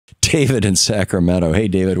David in Sacramento. Hey,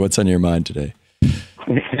 David, what's on your mind today?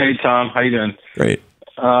 Hey, Tom. How you doing? Great.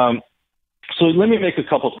 So let me make a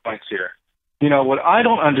couple points here. You know, what I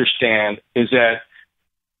don't understand is that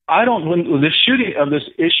when the shooting of this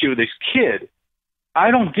issue, this kid, I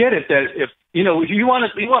don't get it that if, you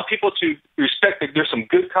want people to respect that there's some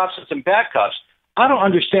good cops and some bad cops. I don't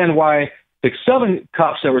understand why the 7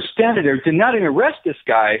 cops that were standing there did not even arrest this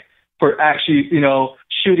guy for actually,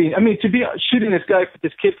 shooting. I mean, to be shooting this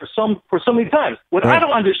kid for so many times. What I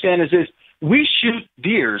don't understand is we shoot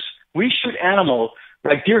deers, we shoot animals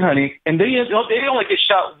like deer hunting, and they only get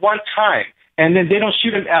shot one time, and then they don't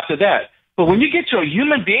shoot him after that. But when you get to a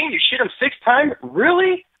human being, you shoot him 6 times?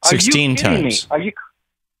 Really? 16 times.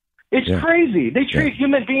 It's crazy. They treat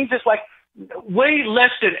human beings as like way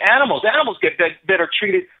less than animals. Animals get better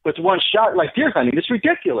treated with one shot, like deer hunting. It's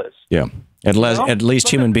ridiculous. Yeah. At least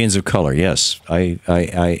human beings of color. Yes, I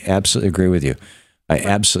absolutely agree with you.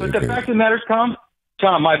 Absolutely. But the fact of the matter is, Tom,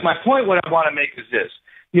 my point, what I want to make is this.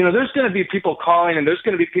 There's going to be people calling, and there's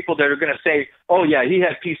going to be people that are going to say, oh, yeah, he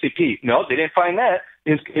had PCP. No, they didn't find that.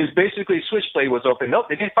 His basically switchblade was open. Nope,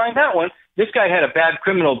 they didn't find that one. This guy had a bad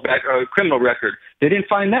criminal record. They didn't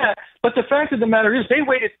find that. But the fact of the matter is they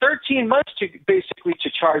waited 13 months to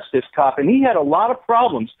charge this cop, and he had a lot of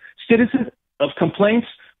problems, citizens of complaints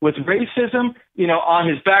with racism, on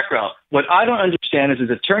his background. What I don't understand is his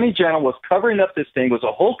attorney general was covering up this thing, was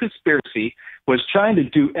a whole conspiracy, was trying to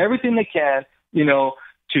do everything they can,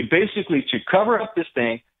 to cover up this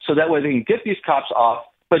thing so that way they can get these cops off.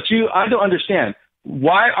 But I don't understand.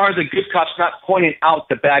 Why are the good cops not pointing out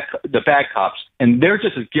the bad cops? And they're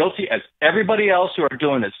just as guilty as everybody else who are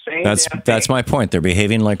doing the same damn thing. That's my point. They're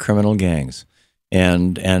behaving like criminal gangs.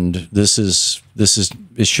 And this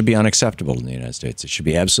should be unacceptable in the United States. It should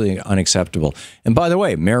be absolutely unacceptable. And by the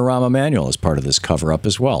way, Mayor Rahm Emanuel is part of this cover-up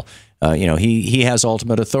as well. He has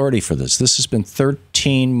ultimate authority for this. This has been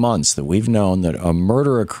 13 months that we've known that a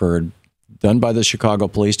murder occurred done by the Chicago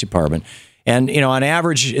Police Department. And, on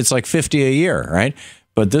average, it's like 50 a year, right?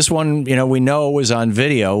 But this one, we know was on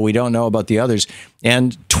video. We don't know about the others.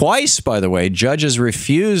 And twice, by the way, judges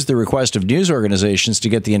refused the request of news organizations to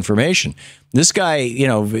get the information. This guy,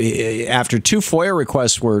 after 2 FOIA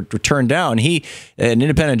requests were turned down, an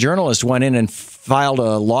independent journalist went in and filed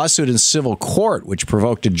a lawsuit in civil court, which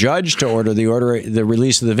provoked a judge to order the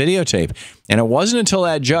release of the videotape. And it wasn't until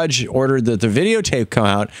that judge ordered that the videotape come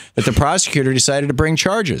out that the prosecutor decided to bring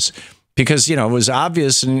charges. Because, it was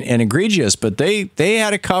obvious and egregious, but they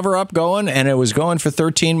had a cover-up going, and it was going for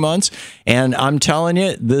 13 months. And I'm telling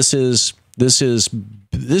you, this is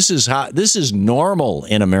normal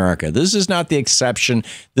in America. This is not the exception.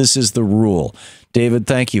 This is the rule. David,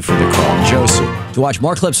 thank you for the call. Joseph. To watch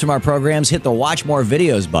more clips from our programs, hit the Watch More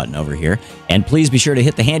Videos button over here. And please be sure to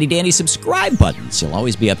hit the handy-dandy subscribe button so you'll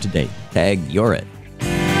always be up to date. Tag, you're it.